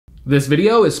This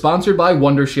video is sponsored by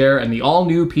Wondershare and the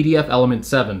all-new PDF Element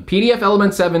 7. PDF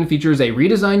Element 7 features a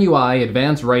redesigned UI,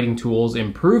 advanced writing tools,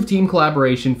 improved team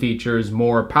collaboration features,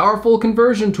 more powerful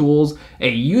conversion tools, a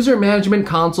user management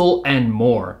console, and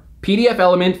more. PDF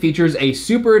Element features a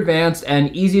super advanced and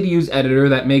easy-to-use editor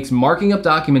that makes marking up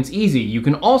documents easy. You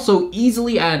can also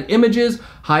easily add images,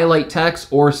 highlight text,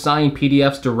 or sign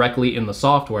PDFs directly in the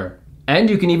software.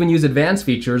 And you can even use advanced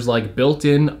features like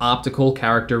built-in optical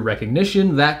character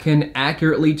recognition that can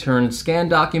accurately turn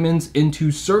scanned documents into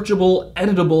searchable,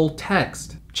 editable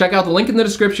text. Check out the link in the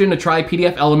description to try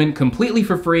PDF Element completely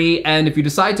for free, and if you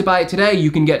decide to buy it today,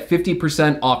 you can get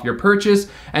 50% off your purchase,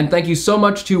 and thank you so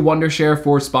much to Wondershare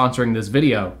for sponsoring this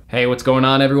video. Hey, what's going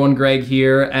on everyone, Greg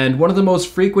here, and one of the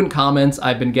most frequent comments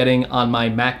I've been getting on my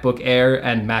MacBook Air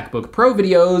and MacBook Pro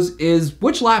videos is,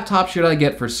 which laptop should I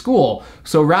get for school?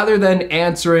 So rather than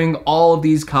answering all of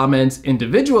these comments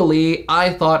individually,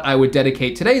 I thought I would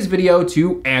dedicate today's video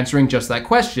to answering just that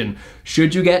question.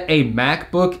 Should you get a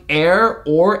MacBook Air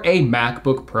or a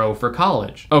MacBook Pro for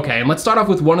college? Okay, and let's start off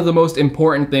with one of the most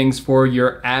important things for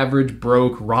your average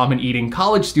broke ramen-eating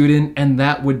college student, and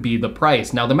that would be the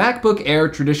price. Now, the MacBook Air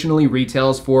traditionally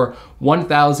retails for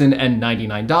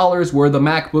 $1,099, where the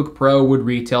MacBook Pro would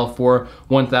retail for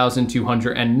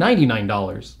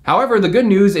 $1,299. However, the good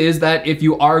news is that if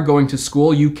you are going to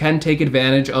school, you can take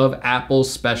advantage of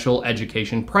Apple's special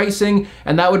education pricing,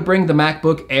 and that would bring the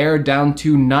MacBook Air down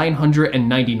to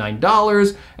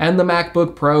 $999 and the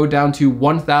MacBook Pro down to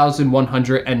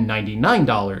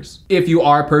 $1,199. If you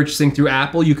are purchasing through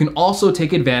Apple, you can also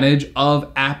take advantage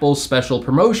of Apple's special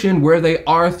promotion where they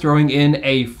are throwing in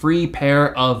a free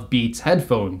pair of Beats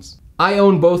headphones. I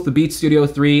own both the Beats Studio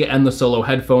 3 and the Solo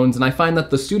headphones, and I find that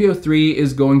the Studio 3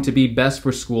 is going to be best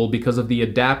for school because of the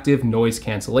adaptive noise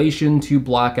cancellation to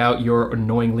block out your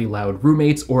annoyingly loud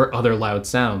roommates or other loud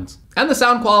sounds. And the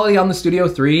sound quality on the Studio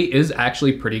 3 is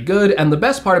actually pretty good, and the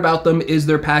best part about them is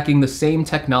they're packing the same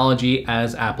technology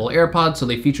as Apple AirPods, so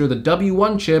they feature the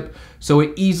W1 chip, so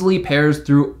it easily pairs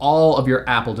through all of your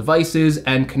Apple devices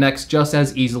and connects just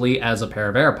as easily as a pair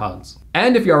of AirPods.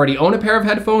 And if you already own a pair of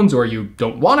headphones or you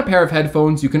don't want a pair of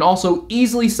headphones, you can also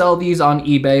easily sell these on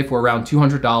eBay for around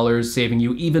 $200, saving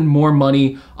you even more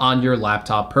money on your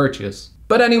laptop purchase.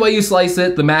 But anyway you slice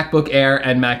it, the MacBook Air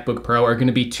and MacBook Pro are going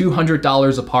to be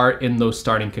 $200 apart in those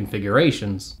starting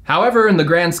configurations. However, in the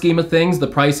grand scheme of things, the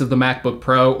price of the MacBook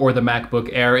Pro or the MacBook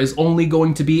Air is only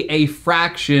going to be a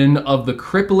fraction of the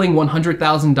crippling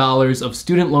 $100,000 of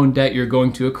student loan debt you're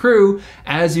going to accrue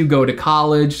as you go to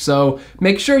college, so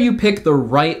make sure you pick the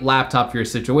right laptop for your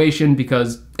situation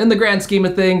because in the grand scheme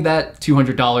of things, that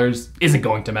 $200 isn't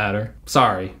going to matter.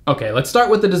 Sorry. Okay, let's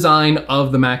start with the design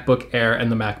of the MacBook Air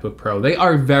and the MacBook Pro. They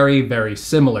are very, very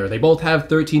similar. They both have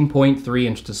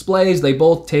 13.3-inch displays. They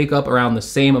both take up around the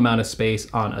same amount of space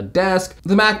on a desk.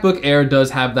 The MacBook Air does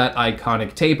have that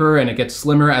iconic taper, and it gets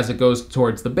slimmer as it goes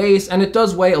towards the base, and it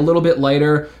does weigh a little bit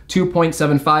lighter,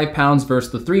 2.75 pounds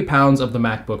versus the 3 pounds of the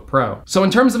MacBook Pro. So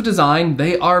in terms of design,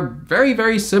 they are very,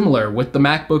 very similar, with the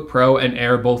MacBook Pro and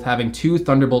Air both having two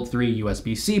Thunderbolt 3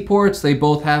 USB-C ports. They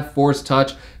both have Force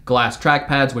Touch glass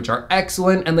trackpads, which are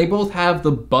excellent, and they both have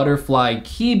the butterfly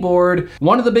keyboard.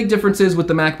 One of the big differences with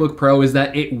the MacBook Pro is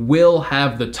that it will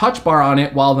have the touch bar on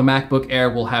it, while the MacBook Air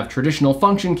will have traditional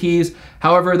function keys.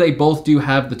 However, they both do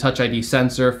have the Touch ID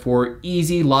sensor for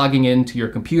easy logging into your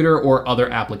computer or other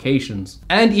applications.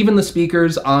 And even the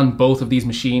speakers on both of these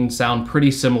machines sound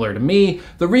pretty similar to me.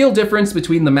 The real difference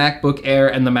between the MacBook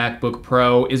Air and the MacBook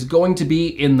Pro is going to be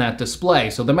in that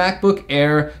display. So the MacBook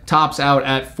Air tops out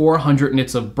at 400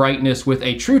 nits of brightness with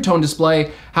a True Tone display.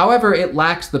 However, it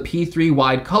lacks the P3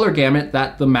 wide color gamut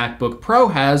that the MacBook Pro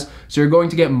has, so you're going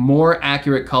to get more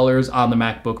accurate colors on the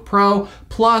MacBook Pro.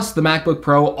 Plus, the MacBook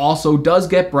Pro also does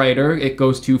get brighter. It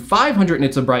goes to 500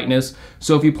 nits of brightness,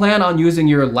 so if you plan on using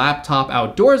your laptop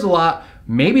outdoors a lot,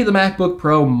 maybe the MacBook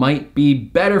Pro might be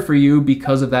better for you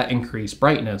because of that increased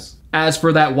brightness. As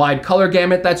for that wide color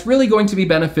gamut, that's really going to be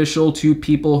beneficial to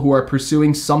people who are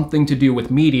pursuing something to do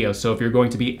with media. So if you're going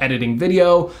to be editing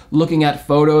video, looking at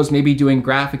photos, maybe doing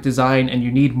graphic design, and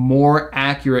you need more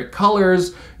accurate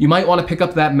colors, you might want to pick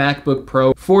up that MacBook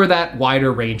Pro for that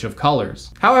wider range of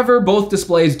colors. However, both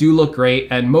displays do look great,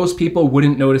 and most people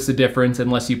wouldn't notice a difference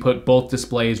unless you put both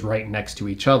displays right next to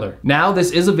each other. Now,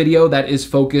 this is a video that is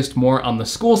focused more on the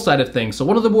school side of things. So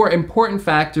one of the more important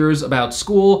factors about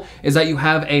school is that you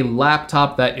have a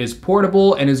laptop that is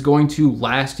portable and is going to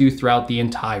last you throughout the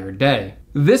entire day.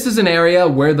 This is an area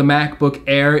where the MacBook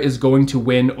Air is going to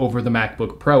win over the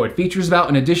MacBook Pro. It features about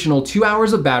an additional 2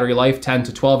 hours of battery life, 10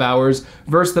 to 12 hours,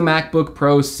 versus the MacBook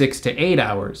Pro's 6 to 8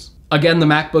 hours. Again, the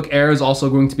MacBook Air is also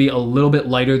going to be a little bit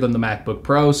lighter than the MacBook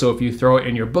Pro, so if you throw it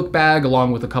in your book bag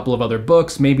along with a couple of other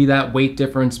books, maybe that weight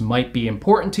difference might be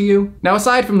important to you. Now,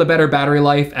 aside from the better battery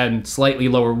life and slightly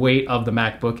lower weight of the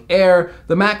MacBook Air,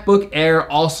 the MacBook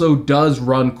Air also does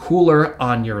run cooler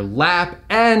on your lap,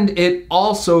 and it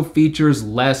also features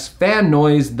less fan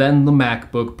noise than the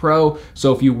MacBook Pro.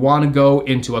 So if you want to go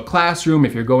into a classroom,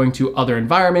 if you're going to other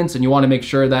environments and you want to make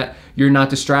sure that you're not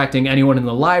distracting anyone in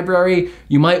the library,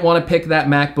 you might want to pick that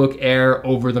MacBook Air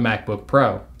over the MacBook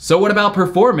Pro. So what about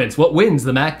performance? What wins,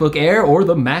 the MacBook Air or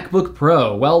the MacBook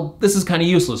Pro? Well, this is kind of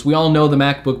useless. We all know the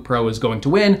MacBook Pro is going to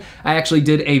win. I actually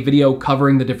did a video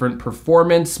covering the different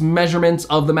performance measurements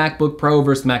of the MacBook Pro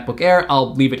versus the MacBook Air.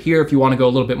 I'll leave it here if you want to go a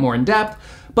little bit more in depth.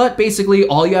 But basically,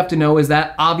 all you have to know is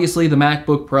that obviously the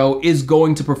MacBook Pro is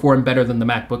going to perform better than the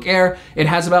MacBook Air. It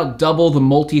has about double the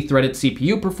multi-threaded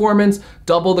CPU performance,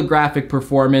 double the graphic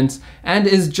performance, and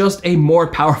is just a more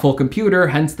powerful computer,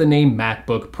 hence the name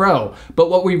MacBook Pro. But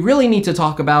what we really need to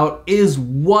talk about is,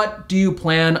 what do you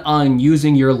plan on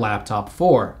using your laptop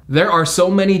for? There are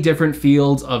so many different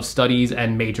fields of studies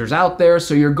and majors out there,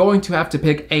 so you're going to have to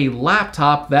pick a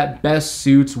laptop that best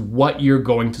suits what you're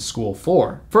going to school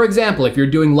for. For example, if you're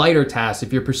doing lighter tasks,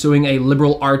 if you're pursuing a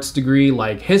liberal arts degree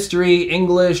like history,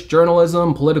 English,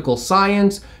 journalism, political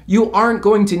science, you aren't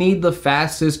going to need the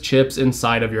fastest chips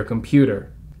inside of your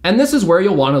computer. And this is where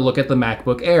you'll want to look at the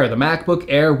MacBook Air. The MacBook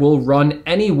Air will run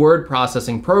any word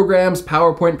processing programs,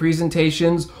 PowerPoint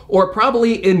presentations, or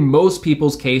probably in most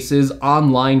people's cases,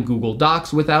 online Google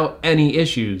Docs without any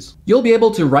issues. You'll be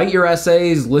able to write your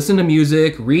essays, listen to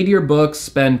music, read your books,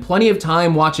 spend plenty of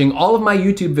time watching all of my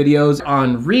YouTube videos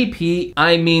on repeat,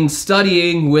 I mean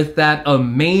studying with that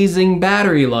amazing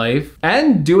battery life,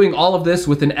 and doing all of this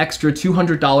with an extra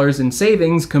 $200 in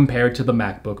savings compared to the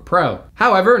MacBook Pro.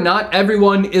 However, not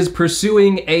everyone is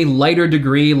pursuing a lighter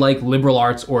degree like liberal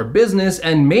arts or business,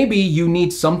 and maybe you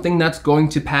need something that's going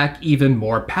to pack even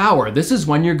more power. This is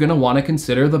when you're going to want to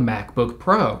consider the MacBook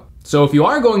Pro. So if you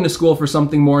are going to school for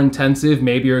something more intensive,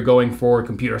 maybe you're going for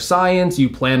computer science, you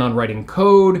plan on writing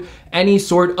code, any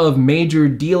sort of major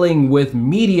dealing with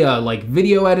media like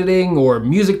video editing or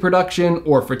music production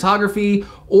or photography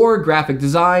or graphic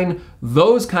design,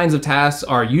 those kinds of tasks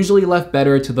are usually left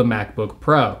better to the MacBook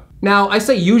Pro. Now, I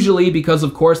say usually because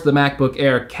of course the MacBook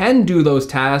Air can do those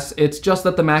tasks, it's just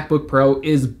that the MacBook Pro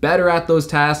is better at those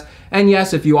tasks. And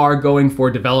yes, if you are going for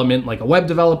development like a web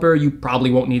developer, you probably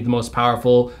won't need the most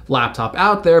powerful laptop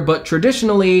out there, but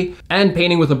traditionally, and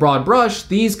painting with a broad brush,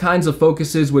 these kinds of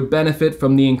focuses would benefit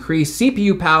from the increased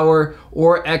CPU power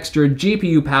or extra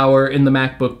GPU power in the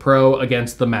MacBook Pro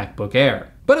against the MacBook Air.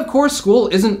 But of course, school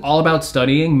isn't all about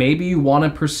studying. Maybe you want to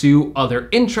pursue other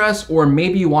interests, or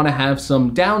maybe you want to have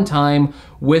some downtime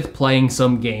with playing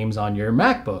some games on your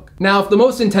MacBook. Now, if the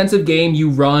most intensive game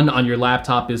you run on your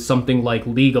laptop is something like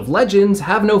League of Legends,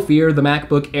 have no fear, the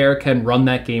MacBook Air can run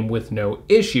that game with no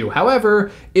issue. However,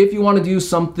 if you want to do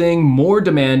something more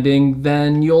demanding,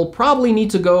 then you'll probably need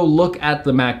to go look at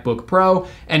the MacBook Pro.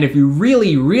 And if you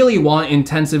really want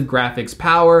intensive graphics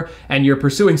power, and you're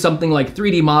pursuing something like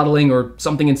 3D modeling or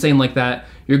something insane like that,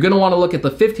 you're going to want to look at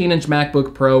the 15-inch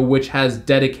MacBook Pro, which has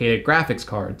dedicated graphics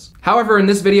cards. However, in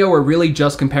this video, we're really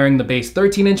just comparing the base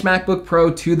 13-inch MacBook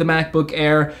Pro to the MacBook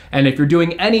Air, and if you're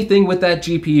doing anything with that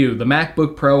GPU, the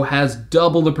MacBook Pro has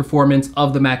double the performance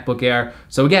of the MacBook Air.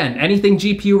 So again, anything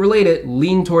GPU related,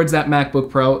 lean towards that MacBook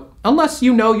Pro. Unless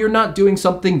you know you're not doing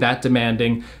something that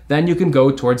demanding, then you can go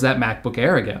towards that MacBook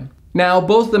Air again. Now,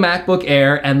 both the MacBook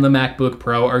Air and the MacBook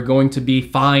Pro are going to be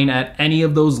fine at any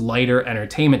of those lighter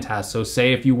entertainment tasks. So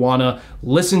say if you want to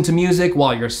listen to music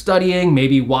while you're studying,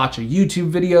 maybe watch a YouTube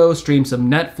video, stream some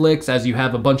Netflix as you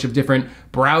have a bunch of different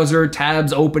browser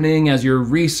tabs opening as you're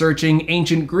researching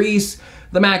ancient Greece,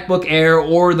 the MacBook Air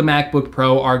or the MacBook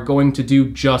Pro are going to do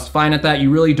just fine at that. You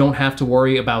really don't have to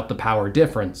worry about the power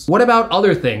difference. What about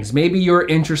other things? Maybe you're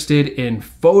interested in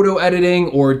photo editing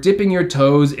or dipping your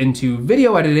toes into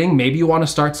video editing. Maybe you want to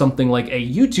start something like a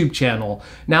YouTube channel.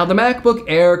 Now, the MacBook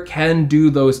Air can do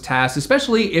those tasks,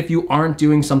 especially if you aren't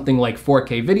doing something like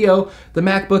 4K video. The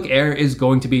MacBook Air is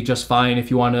going to be just fine if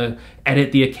you want to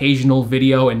edit the occasional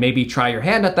video and maybe try your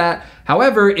hand at that.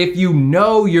 However, if you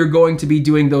know you're going to be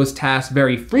doing those tasks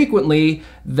very frequently,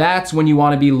 that's when you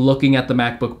want to be looking at the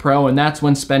MacBook Pro, and that's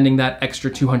when spending that extra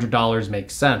 $200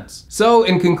 makes sense. So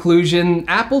in conclusion,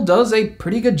 Apple does a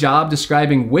pretty good job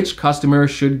describing which customer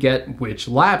should get which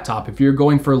laptop. If you're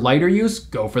going for lighter use,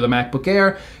 go for the MacBook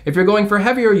Air. If you're going for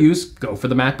heavier use, go for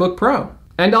the MacBook Pro.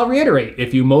 And I'll reiterate,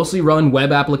 if you mostly run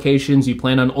web applications, you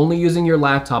plan on only using your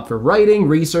laptop for writing,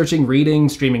 researching, reading,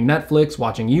 streaming Netflix,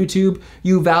 watching YouTube,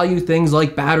 you value things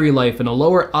like battery life and a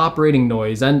lower operating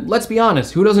noise, and let's be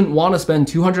honest, who doesn't want to spend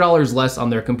 $200 less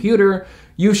on their computer?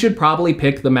 You should probably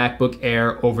pick the MacBook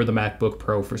Air over the MacBook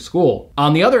Pro for school.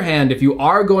 On the other hand, if you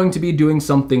are going to be doing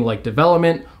something like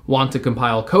development, want to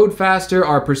compile code faster,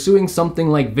 are pursuing something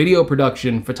like video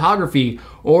production, photography,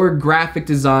 or graphic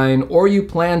design, or you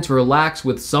plan to relax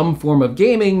with some form of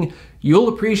gaming, you'll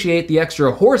appreciate the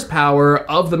extra horsepower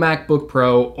of the MacBook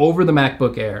Pro over the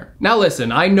MacBook Air. Now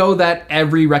listen, I know that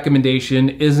every recommendation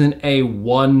isn't a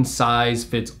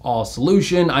one-size-fits-all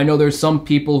solution. I know there's some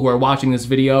people who are watching this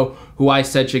video who I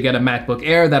said should get a MacBook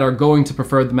Air that are going to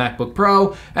prefer the MacBook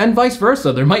Pro, and vice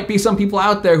versa. There might be some people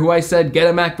out there who I said get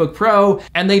a MacBook Pro,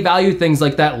 and they value things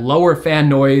like that lower fan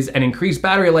noise and increased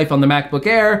battery life on the MacBook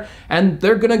Air, and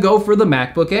they're gonna go for the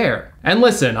MacBook Air. And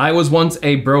listen, I was once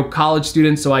a broke college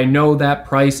student, so I know that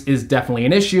price is definitely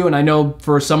an issue, and I know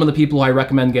for some of the people who I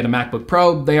recommend get a MacBook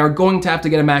Pro, they are going to have to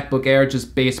get a MacBook Air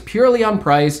just based purely on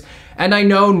price. And I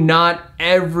know not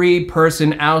every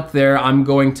person out there I'm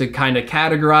going to kind of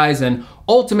categorize, and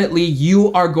ultimately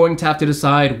you are going to have to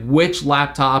decide which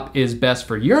laptop is best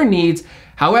for your needs.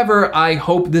 However, I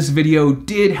hope this video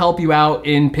did help you out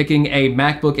in picking a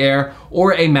MacBook Air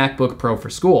or a MacBook Pro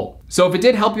for school. So if it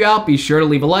did help you out, be sure to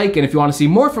leave a like, and if you want to see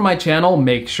more from my channel,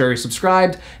 make sure you're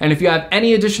subscribed. And if you have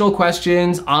any additional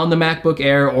questions on the MacBook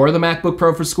Air or the MacBook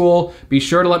Pro for school, be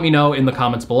sure to let me know in the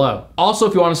comments below. Also,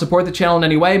 if you want to support the channel in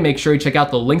any way, make sure you check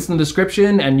out the links in the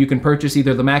description, and you can purchase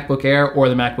either the MacBook Air or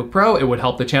the MacBook Pro. It would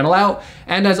help the channel out.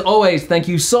 And as always, thank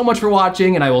you so much for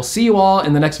watching, and I will see you all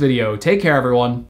in the next video. Take care, everyone.